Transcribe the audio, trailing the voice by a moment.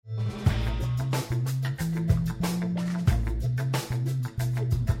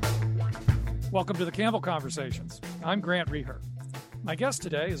Welcome to the Campbell Conversations. I'm Grant Reher. My guest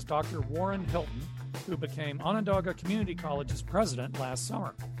today is Dr. Warren Hilton, who became Onondaga Community College's president last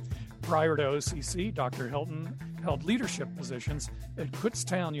summer. Prior to OCC, Dr. Hilton held leadership positions at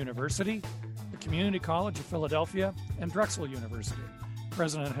Kutztown University, the Community College of Philadelphia, and Drexel University.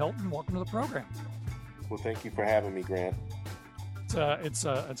 President Hilton, welcome to the program. Well, thank you for having me, Grant. It's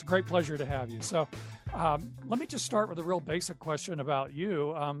a great pleasure to have you. So let me just start with a real basic question about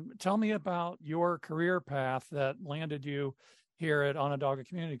you. Tell me about your career path that landed you here at Onondaga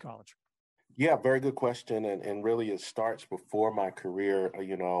Community College. Yeah, very good question. And really it starts before my career.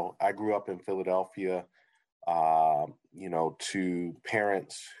 I grew up in Philadelphia, to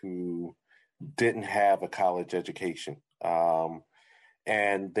parents who didn't have a college education.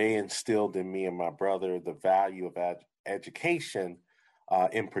 And they instilled in me and my brother the value of education,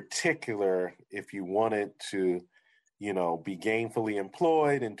 in particular, if you wanted to, be gainfully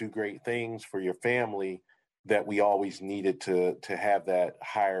employed and do great things for your family, that we always needed to have that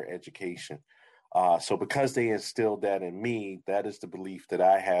higher education. So because they instilled that in me, that is the belief that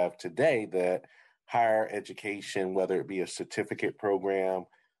I have today, that higher education, whether it be a certificate program,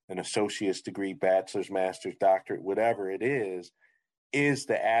 an associate's degree, bachelor's, master's, doctorate, whatever it is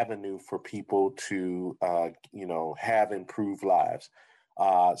the avenue for people to, have improved lives.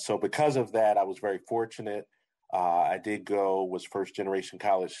 So because of that, I was very fortunate. I was first generation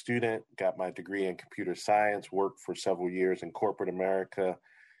college student, got my degree in computer science, worked for several years in corporate America,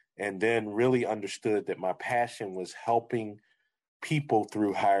 and then really understood that my passion was helping people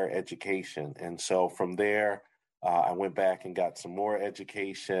through higher education. And so from there, I went back and got some more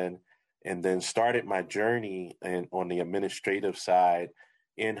education, and then started my journey on the administrative side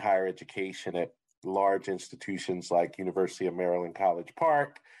in higher education at large institutions like University of Maryland College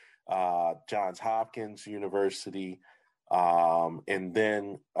Park, Johns Hopkins University, and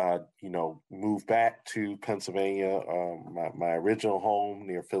then, moved back to Pennsylvania, my original home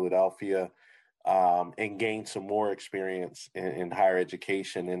near Philadelphia, and gained some more experience in higher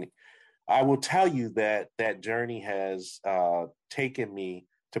education. And I will tell you that journey has taken me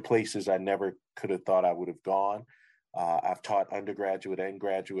to places I never could have thought I would have gone. I've taught undergraduate and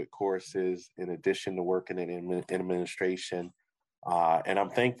graduate courses in addition to working in administration. And I'm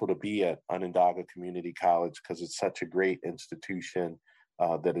thankful to be at Onondaga Community College because it's such a great institution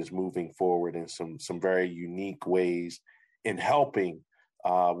that is moving forward in some very unique ways in helping,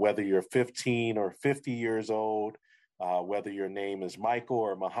 whether you're 15 or 50 years old, whether your name is Michael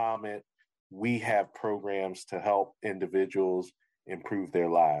or Muhammad, we have programs to help individuals improve their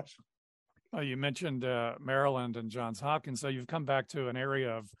lives. You mentioned Maryland and Johns Hopkins, so you've come back to an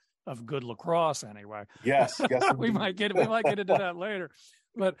area of good lacrosse anyway. Yes. we might get into that later.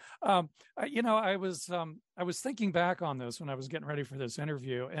 But I was thinking back on this when I was getting ready for this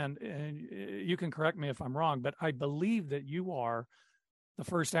interview, and you can correct me if I'm wrong, but I believe that you are the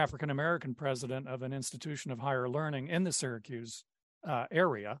first African American president of an institution of higher learning in the Syracuse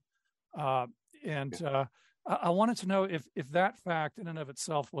area, I wanted to know if that fact in and of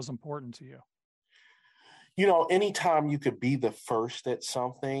itself was important to you. Anytime you could be the first at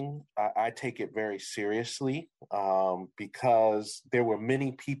something, I take it very seriously, because there were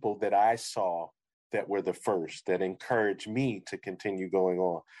many people that I saw that were the first that encouraged me to continue going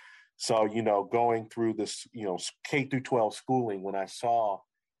on. So, going through this, K through 12 schooling, when I saw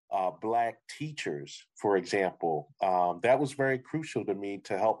Black teachers, for example, that was very crucial to me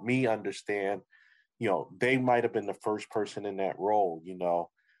to help me understand, they might have been the first person in that role.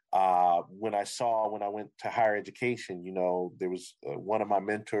 When I went to higher education, there was one of my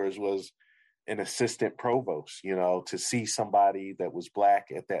mentors was an assistant provost. To see somebody that was Black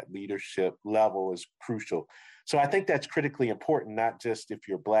at that leadership level is crucial. So I think that's critically important, not just if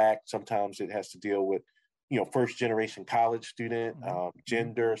you're Black. Sometimes it has to deal with, first generation college student,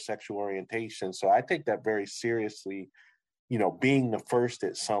 gender, sexual orientation. So I take that very seriously. Being the first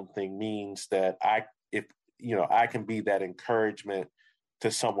at something means that I can be that encouragement to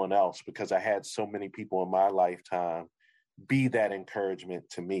someone else, because I had so many people in my lifetime be that encouragement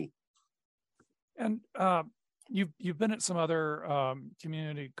to me. And you've been at some other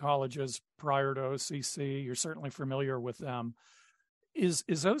community colleges prior to OCC. You're certainly familiar with them. Is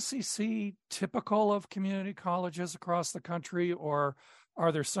OCC typical of community colleges across the country, or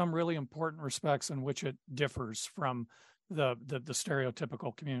are there some really important respects in which it differs from the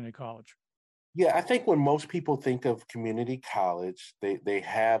stereotypical community college? Yeah, I think when most people think of community college, they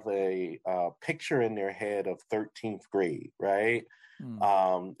have a picture in their head of 13th grade, right?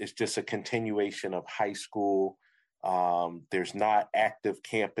 It's just a continuation of high school. There's not active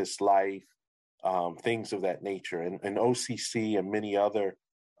campus life, things of that nature. And OCC and many other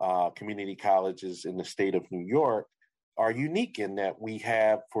community colleges in the state of New York are unique in that we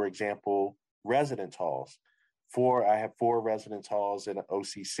have, for example, residence halls. I have 4 residence halls in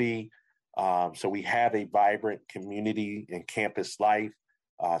OCC. So we have a vibrant community and campus life,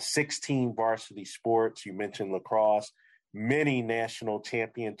 16 varsity sports. You mentioned lacrosse, many national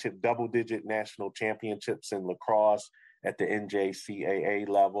championship, double-digit national championships in lacrosse at the NJCAA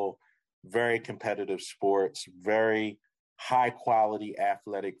level, very competitive sports, very high-quality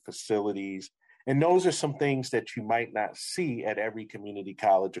athletic facilities. And those are some things that you might not see at every community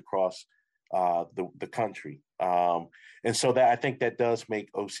college across the country. And so that I think that does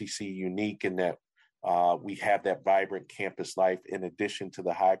make OCC unique in that we have that vibrant campus life in addition to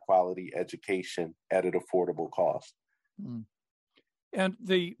the high quality education at an affordable cost. Mm. And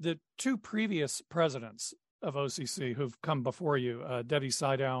the 2 previous presidents of OCC who've come before you, Debbie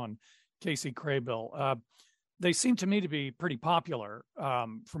Seidow and Casey Craybill, they seem to me to be pretty popular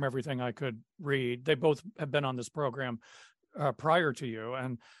from everything I could read. They both have been on this program prior to you.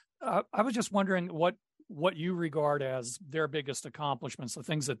 And I was just wondering what you regard as their biggest accomplishments, the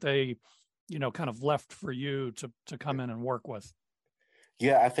things that they, kind of left for you to come in and work with.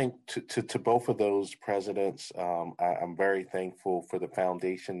 Yeah, I think to both of those presidents, I'm very thankful for the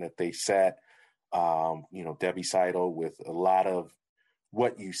foundation that they set. Debbie Seidow with a lot of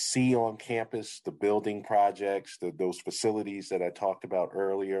what you see on campus, the building projects, those facilities that I talked about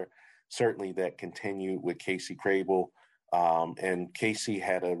earlier, certainly that continued with Casey Craybill. And Casey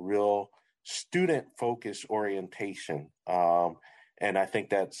had a real student-focused orientation. And I think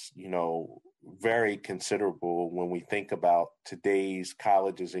that's, very considerable when we think about today's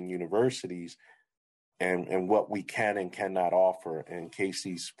colleges and universities and what we can and cannot offer. And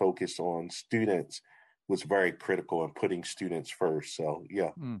Casey's focus on students was very critical in putting students first. So, yeah.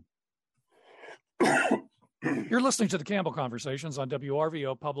 You're listening to the Campbell Conversations on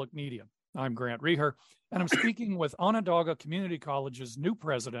WRVO Public Media. I'm Grant Reher, and I'm speaking with Onondaga Community College's new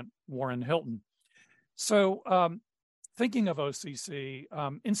president, Warren Hilton. So, thinking of OCC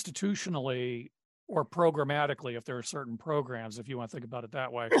institutionally or programmatically, if there are certain programs, if you want to think about it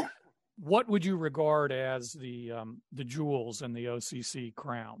that way, what would you regard as the jewels in the OCC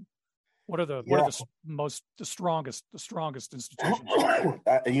crown? What are the strongest institutions?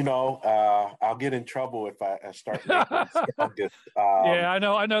 I'll get in trouble if I start making strongest. I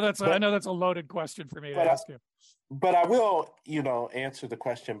know that's a loaded question for me to ask you. But I will, answer the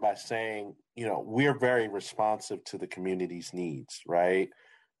question by saying, we're very responsive to the community's needs, right?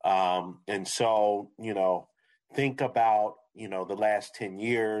 And so, think about, the last 10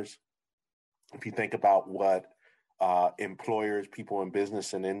 years. If you think about what employers, people in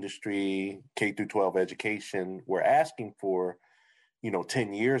business and industry, K through 12 education were asking for,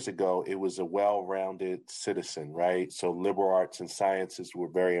 10 years ago, it was a well-rounded citizen, right? So liberal arts and sciences were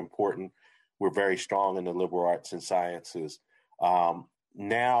very important. We're very strong in the liberal arts and sciences.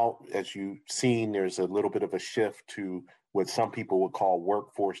 Now, as you've seen, there's a little bit of a shift to what some people would call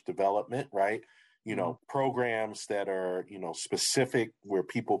workforce development, right? Programs that are, specific where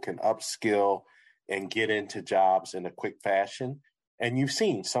people can upskill and get into jobs in a quick fashion. And you've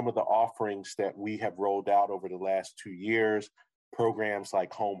seen some of the offerings that we have rolled out over the last 2 years, programs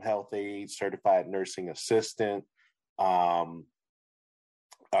like home health aide, certified nursing assistant, some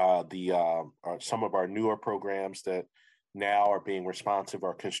of our newer programs that now are being responsive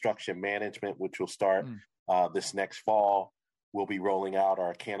are construction management, which will start this next fall. We'll be rolling out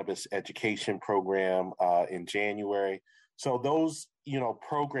our cannabis education program in January. So those,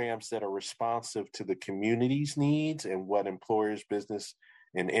 programs that are responsive to the community's needs and what employers, business,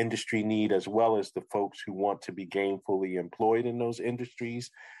 and industry need, as well as the folks who want to be gainfully employed in those industries,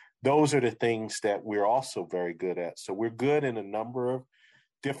 those are the things that we're also very good at. So we're good in a number of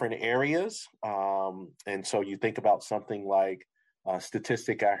different areas. And so you think about something like a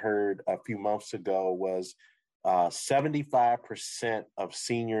statistic I heard a few months ago was 75% of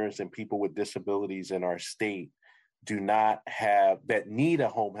seniors and people with disabilities in our state that need a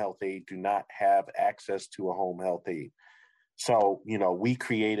home health aide do not have access to a home health aide. So, we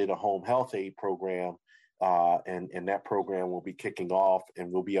created a home health aide program, and that program will be kicking off,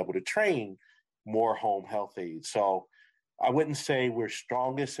 and we'll be able to train more home health aides. So I wouldn't say we're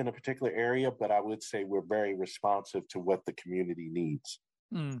strongest in a particular area, but I would say we're very responsive to what the community needs.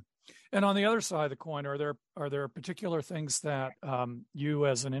 Mm. And on the other side of the coin, are there particular things that you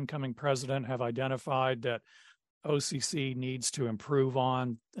as an incoming president have identified that OCC needs to improve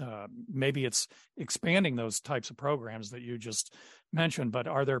on? Maybe it's expanding those types of programs that you just mentioned, but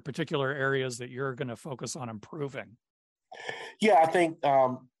are there particular areas that you're going to focus on improving? Yeah, I think,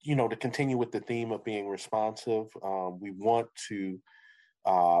 to continue with the theme of being responsive, we want to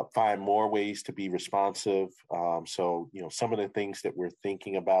find more ways to be responsive. So, some of the things that we're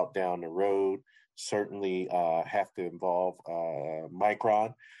thinking about down the road certainly have to involve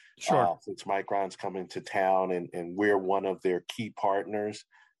Micron. Sure. Since Micron's coming to town and we're one of their key partners.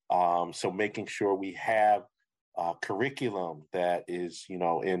 So making sure we have curriculum that is,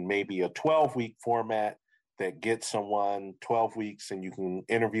 in maybe a 12-week format that gets someone 12 weeks and you can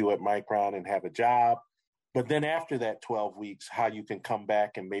interview at Micron and have a job. But then after that 12 weeks, how you can come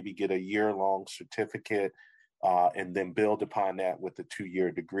back and maybe get a year-long certificate and then build upon that with a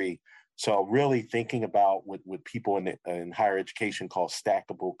 2-year degree. So really thinking about what people in higher education call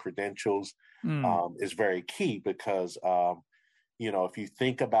stackable credentials is very key because, if you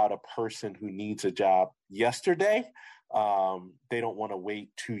think about a person who needs a job yesterday, they don't want to wait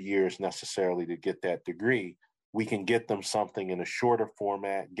 2 years necessarily to get that degree. We can get them something in a shorter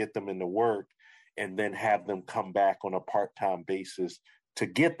format, get them into work, and then have them come back on a part-time basis to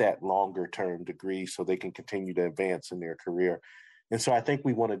get that longer-term degree so they can continue to advance in their career. And so I think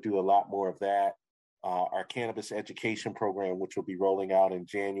we want to do a lot more of that. Our cannabis education program, which will be rolling out in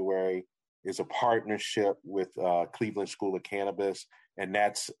January, is a partnership with Cleveland School of Cannabis, and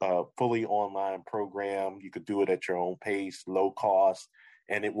that's a fully online program. You could do it at your own pace, low cost,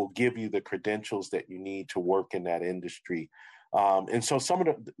 and it will give you the credentials that you need to work in that industry. And so some of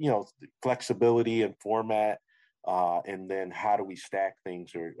the, flexibility and format, and then how do we stack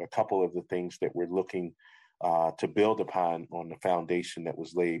things are a couple of the things that we're looking to build upon on the foundation that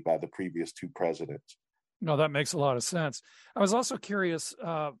was laid by the previous 2 presidents. No, that makes a lot of sense. I was also curious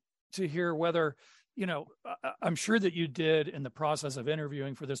to hear whether, I'm sure that you did in the process of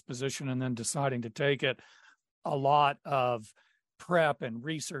interviewing for this position and then deciding to take it, a lot of prep and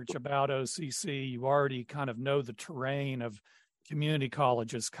research about OCC. You already kind of know the terrain of community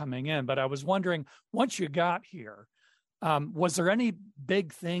colleges coming in. But I was wondering, once you got here, was there any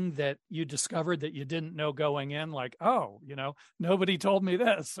big thing that you discovered that you didn't know going in? Like, nobody told me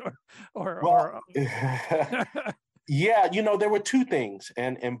this, or Yeah, there were 2 things,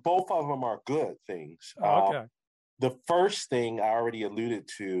 and both of them are good things. Okay. The first thing I already alluded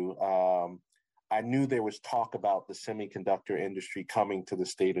to, I knew there was talk about the semiconductor industry coming to the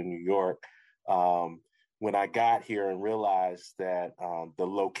state of New York. When I got here and realized that the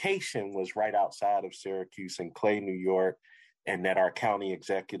location was right outside of Syracuse in Clay, New York, and that our county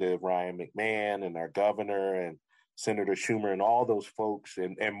executive, Ryan McMahon, and our governor and Senator Schumer and all those folks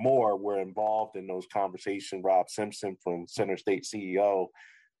and more were involved in those conversations. Rob Simpson from Center State CEO,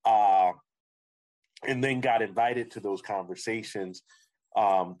 and then got invited to those conversations.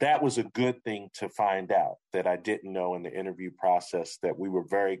 That was a good thing to find out that I didn't know in the interview process, that we were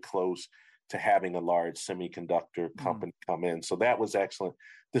very close to having a large semiconductor company come in. So that was excellent.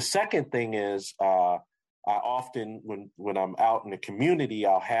 The second thing is I often, when I'm out in the community,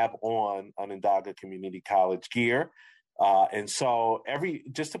 I'll have on Onondaga Community College gear. And so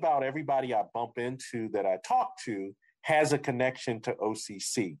just about everybody I bump into that I talk to has a connection to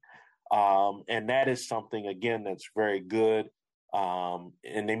OCC. And that is something, again, that's very good.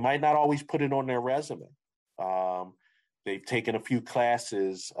 And they might not always put it on their resume. They've taken a few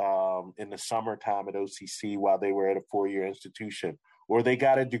classes in the summertime at OCC while they were at a 4-year institution, or they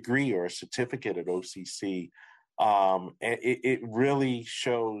got a degree or a certificate at OCC. And it really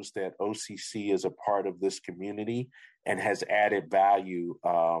shows that OCC is a part of this community and has added value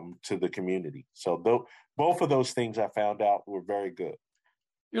to the community. So both of those things I found out were very good.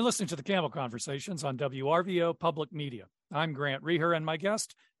 You're listening to the Campbell Conversations on WRVO Public Media. I'm Grant Reher, and my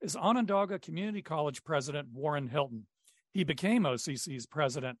guest is Onondaga Community College President Warren Hilton. He became OCC's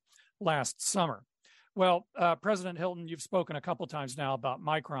president last summer. Well, President Hilton, you've spoken a couple times now about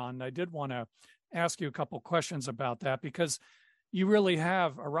Micron. I did want to ask you a couple questions about that because you really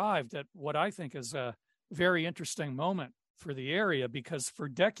have arrived at what I think is a very interesting moment for the area, because for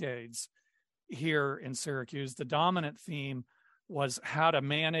decades here in Syracuse, the dominant theme was how to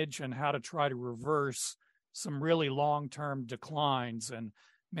manage and how to try to reverse some really long-term declines in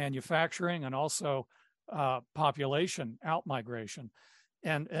manufacturing and also population outmigration.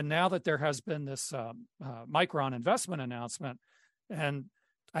 And now that there has been this Micron investment announcement, and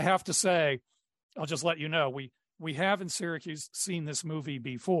I have to say, I'll just let you know, we have in Syracuse seen this movie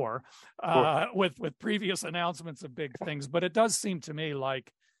before with previous announcements of big things, but it does seem to me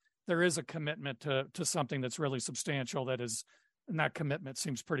like there is a commitment to something that's really substantial and that commitment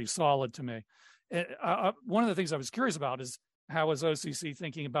seems pretty solid to me. One of the things I was curious about is how is OCC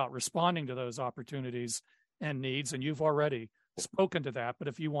thinking about responding to those opportunities and needs? And you've already spoken to that, but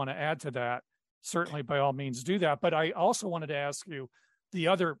if you want to add to that, certainly by all means do that. But I also wanted to ask you the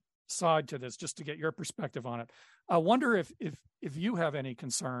other side to this, just to get your perspective on it. I wonder if you have any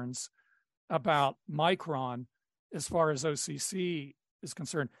concerns about Micron as far as OCC is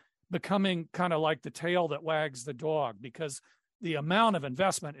concerned, becoming kind of like the tail that wags the dog, because the amount of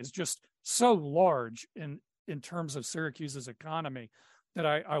investment is just so large in terms of Syracuse's economy that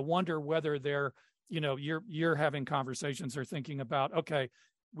I wonder whether they're, you're having conversations or thinking about, okay,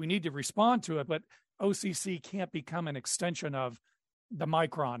 we need to respond to it, but OCC can't become an extension of the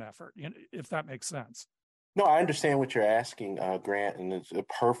Micron effort, if that makes sense. No, I understand what you're asking, Grant, and it's a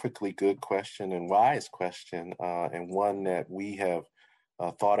perfectly good question and wise question, and one that we have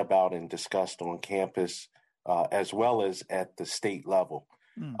thought about and discussed on campus as well as at the state level.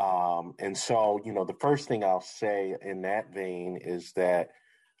 And so, the first thing I'll say in that vein is that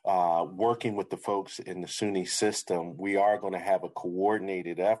working with the folks in the SUNY system, we are going to have a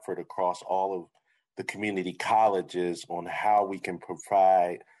coordinated effort across all of the community colleges on how we can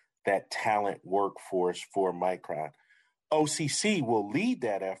provide that talent workforce for Micron. OCC will lead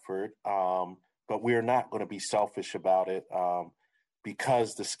that effort, but we're not going to be selfish about it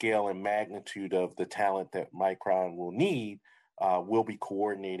because the scale and magnitude of the talent that Micron will need. We'll be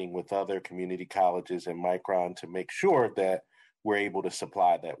coordinating with other community colleges and Micron to make sure that we're able to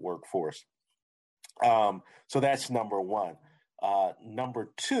supply that workforce. So that's number one.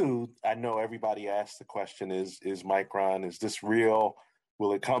 Number two, I know everybody asked the question, is Micron, is this real?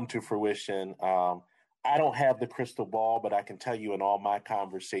 Will it come to fruition? I don't have the crystal ball, but I can tell you in all my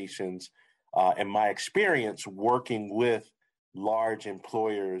conversations and my experience working with large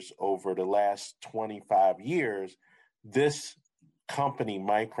employers over the last 25 years, this company,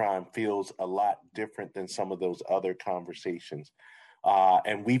 Micron, feels a lot different than some of those other conversations.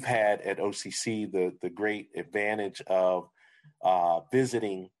 And we've had at OCC the great advantage of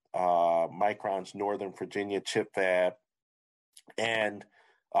visiting Micron's Northern Virginia chip fab and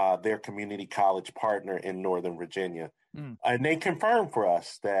their community college partner in Northern Virginia. And they confirmed for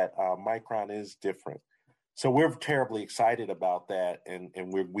us that Micron is different. So we're terribly excited about that, and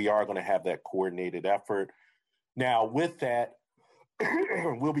we are going to have that coordinated effort. Now, with that,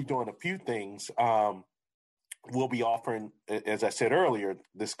 we'll be doing a few things. We'll be offering, as I said earlier,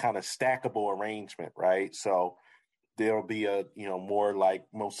 this kind of stackable arrangement, right? So there'll be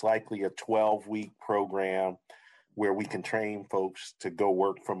most likely a 12-week program where we can train folks to go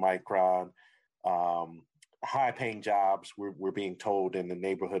work for Micron. High-paying jobs, we're being told, in the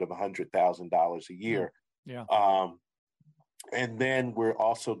neighborhood of $100,000 a year. Yeah. And then we're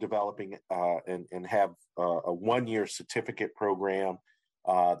also developing and have a one-year certificate program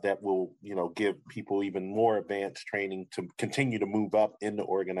that will, give people even more advanced training to continue to move up in the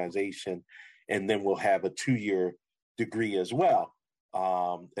organization. And then we'll have a 2-year degree as well.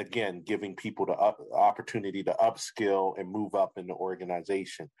 Again, giving people the opportunity to upskill and move up in the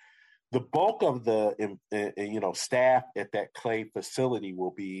organization. The bulk of the staff at that Clay facility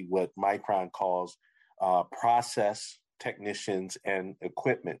will be what Micron calls process technicians and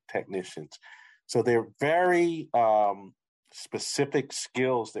equipment technicians. So they're very specific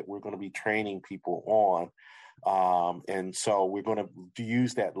skills that we're going to be training people on. And so we're going to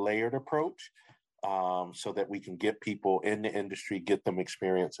use that layered approach so that we can get people in the industry, get them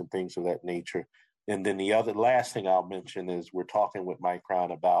experience and things of that nature. And then the last thing I'll mention is we're talking with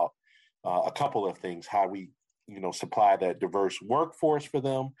Micron about a couple of things, how we, supply that diverse workforce for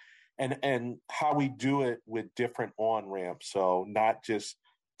them and how we do it with different on-ramps. So not just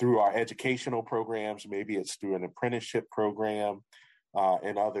through our educational programs, maybe it's through an apprenticeship program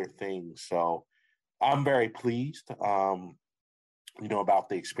and other things. So I'm very pleased, about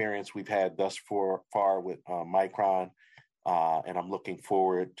the experience we've had thus far with Micron, and I'm looking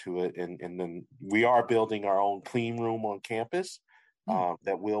forward to it. And then we are building our own clean room on campus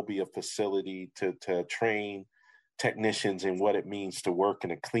that will be a facility to train technicians in what it means to work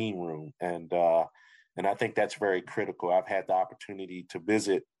in a clean room. And I think that's very critical. I've had the opportunity to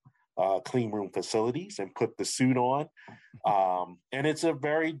visit clean room facilities and put the suit on. And it's a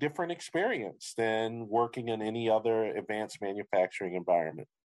very different experience than working in any other advanced manufacturing environment.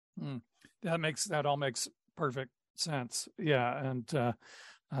 That all makes perfect sense. Yeah. And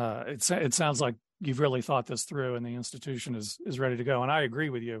it sounds like you've really thought this through and the institution is ready to go. And I agree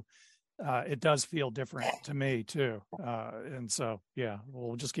with you. It does feel different to me too. And so, yeah,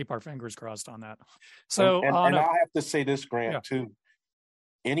 we'll just keep our fingers crossed on that. So, and I have to say this, Grant, too.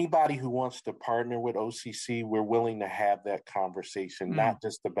 Anybody who wants to partner with OCC, we're willing to have that conversation, not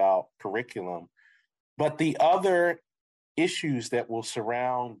just about curriculum, but the other issues that will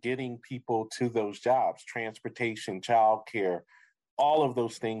surround getting people to those jobs, transportation, childcare, all of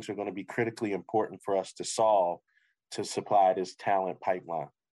those things are going to be critically important for us to solve to supply this talent pipeline.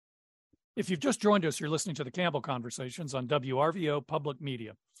 If you've just joined us, you're listening to the Campbell Conversations on WRVO Public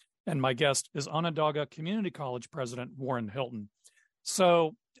Media. And my guest is Onondaga Community College President Warren Hilton.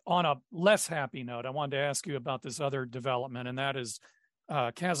 So on a less happy note, I wanted to ask you about this other development, and that is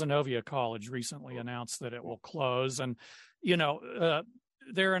Cazenovia College recently announced that it will close. And,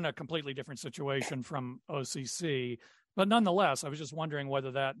 they're in a completely different situation from OCC. But nonetheless, I was just wondering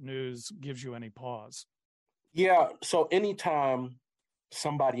whether that news gives you any pause. Yeah, so anytime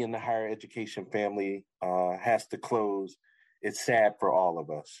somebody in the higher education family has to close, it's sad for all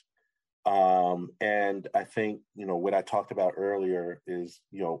of us. And I think, what I talked about earlier is,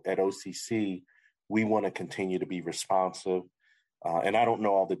 at OCC, we want to continue to be responsive. And I don't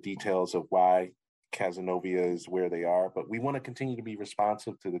know all the details of why Cazenovia is where they are, but we want to continue to be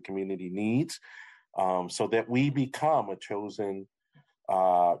responsive to the community needs so that we become a chosen,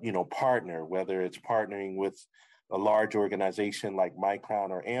 partner, whether it's partnering with a large organization like Micron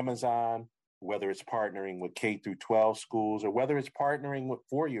or Amazon, whether it's partnering with K through 12 schools, or whether it's partnering with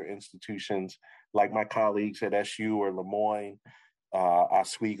four-year institutions like my colleagues at SU or Lemoyne,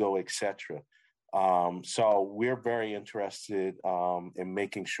 Oswego, et cetera. So we're very interested in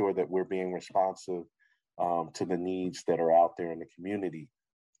making sure that we're being responsive to the needs that are out there in the community.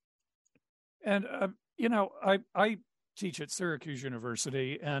 And, I teach at Syracuse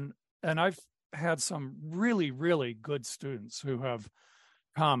University, and I've had some really, really good students who have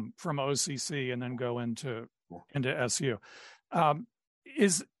come from OCC and then go into SU.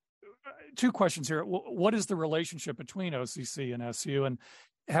 Is two questions here. What is the relationship between OCC and SU, and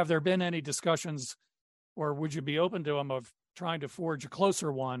have there been any discussions, or would you be open to them, of trying to forge a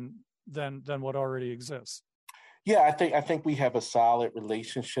closer one than what already exists? Yeah, I think we have a solid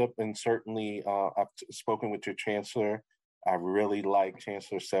relationship, and certainly I've spoken with your chancellor. I really like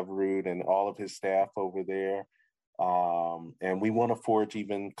Chancellor Severud and all of his staff over there. And we want to forge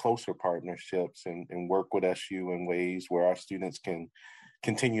even closer partnerships and work with SU in ways where our students can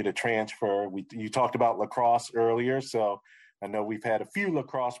continue to transfer. You talked about lacrosse earlier, so I know we've had a few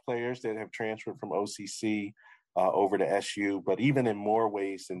lacrosse players that have transferred from OCC over to SU, but even in more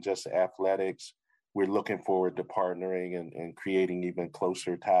ways than just athletics, we're looking forward to partnering and creating even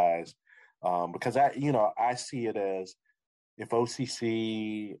closer ties. Because I see it as, if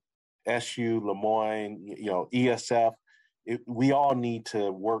OCC, SU, Lemoyne, ESF, we all need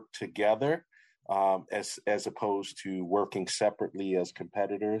to work together as opposed to working separately as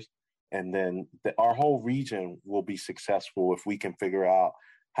competitors. And then our whole region will be successful if we can figure out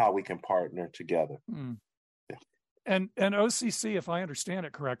how we can partner together. Mm. Yeah. And OCC, if I understand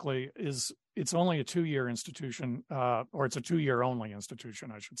it correctly, it's only a 2-year institution, or it's a 2-year only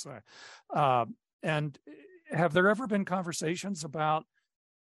institution, I should say. And have there ever been conversations about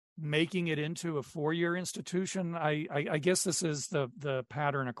making it into a 4-year institution? I guess this is the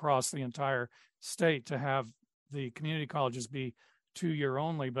pattern across the entire state, to have the community colleges be 2-year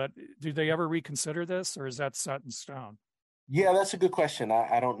only, but do they ever reconsider this, or is that set in stone? Yeah, that's a good question.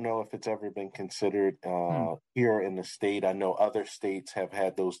 I don't know if it's ever been considered here in the state. I know other states have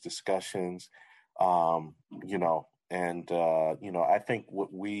had those discussions, I think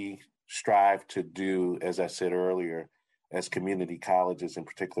what we strive to do, as I said earlier, as community colleges, in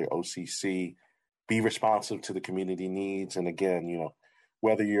particular OCC, be responsive to the community needs. And again,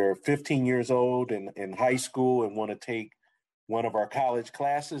 whether you're 15 years old in high school and want to take one of our college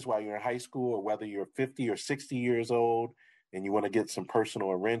classes while you're in high school, or whether you're 50 or 60 years old and you want to get some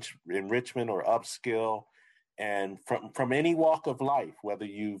personal enrichment or upskill, and from any walk of life, whether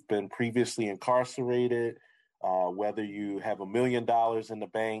you've been previously incarcerated, whether you have $1 million in the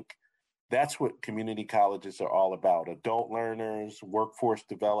bank, that's what community colleges are all about: adult learners, workforce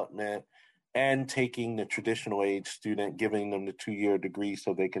development, and taking the traditional age student, giving them the 2-year degree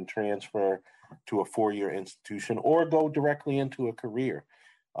so they can transfer to a 4-year institution or go directly into a career.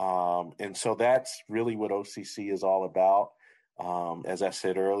 And so that's really what OCC is all about. As I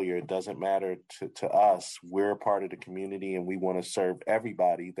said earlier, it doesn't matter to us. We're a part of the community, and we want to serve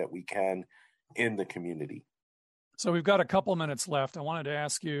everybody that we can in the community. So we've got a couple minutes left. I wanted to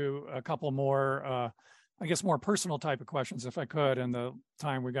ask you a couple more, more personal type of questions, if I could, in the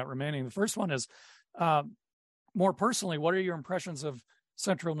time we got remaining. The first one is, more personally, what are your impressions of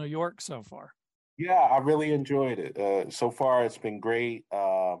Central New York so far? Yeah, I really enjoyed it. So far, it's been great.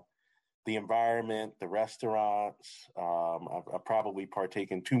 The environment, the restaurants. I've probably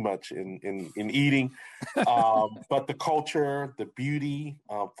partaken too much in eating, but the culture, the beauty.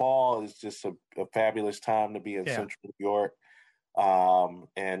 Fall is just a fabulous time to be in Central New York.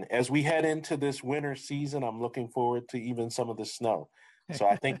 And as we head into this winter season, I'm looking forward to even some of the snow. So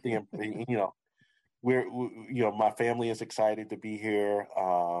I think my family is excited to be here,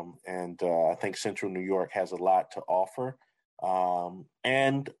 and and I think Central New York has a lot to offer.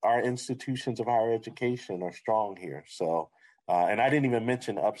 And our institutions of higher education are strong here. So, and I didn't even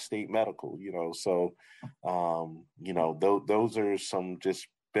mention upstate medical, so, those are some just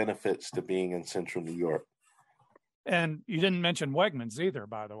benefits to being in Central New York. And you didn't mention Wegmans either,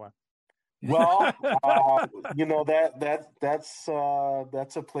 by the way. Well, that's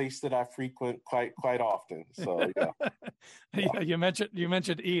a place that I frequent quite often. So yeah. You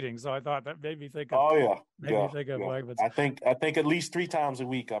mentioned eating, so I thought that made me think of. Oh yeah, think of Wegmans. I think at least 3 times a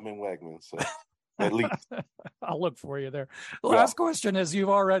week I'm in Wegmans. So at least I'll look for you there. The last question is you've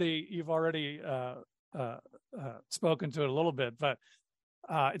already spoken to it a little bit, but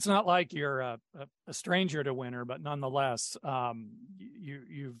it's not like you're a stranger to winter, but nonetheless,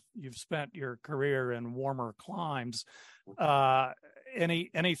 you've spent your career in warmer climes.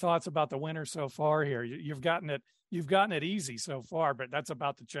 Any thoughts about the winter so far here? You've gotten it easy so far, but that's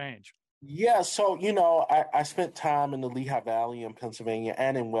about to change. Yeah, so I spent time in the Lehigh Valley in Pennsylvania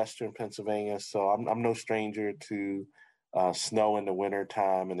and in Western Pennsylvania, so I'm no stranger to snow in the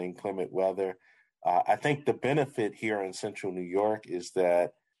wintertime and inclement weather. I think the benefit here in Central New York is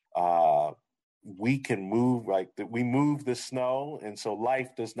that we can move, we move the snow, and so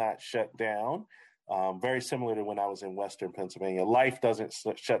life does not shut down. Very similar to when I was in Western Pennsylvania. Life doesn't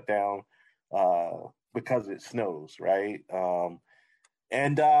shut down because it snows, right?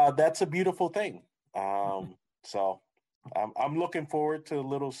 And that's a beautiful thing. So I'm looking forward to a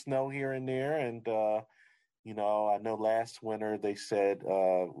little snow here and there, and I know last winter they said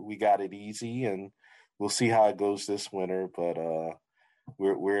we got it easy, and we'll see how it goes this winter. But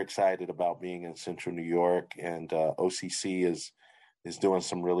we're excited about being in Central New York, and OCC is doing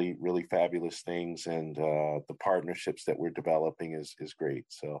some really, really fabulous things, and the partnerships that we're developing is great.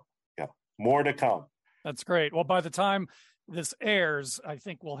 So yeah, more to come. That's great. Well, by the time this airs, I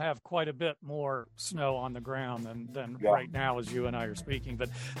think we'll have quite a bit more snow on the ground than right now as you and I are speaking. But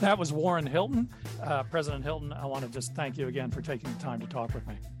that was Warren Hilton. President Hilton, I want to just thank you again for taking the time to talk with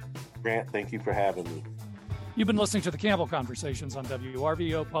me. Grant, thank you for having me. You've been listening to the Campbell Conversations on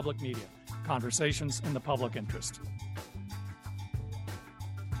WRVO Public Media. Conversations in the public interest.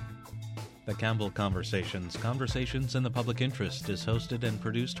 The Campbell Conversations in the Public Interest is hosted and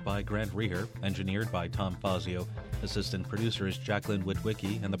produced by Grant Reher, engineered by Tom Fazio, assistant producer is Jacqueline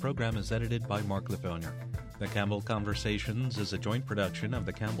Witwicky, and the program is edited by Mark Lefonier. The Campbell Conversations is a joint production of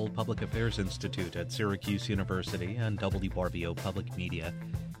the Campbell Public Affairs Institute at Syracuse University and WRVO Public Media.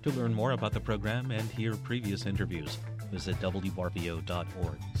 To learn more about the program and hear previous interviews, visit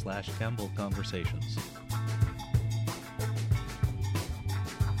wrvo.org/Campbell Conversations.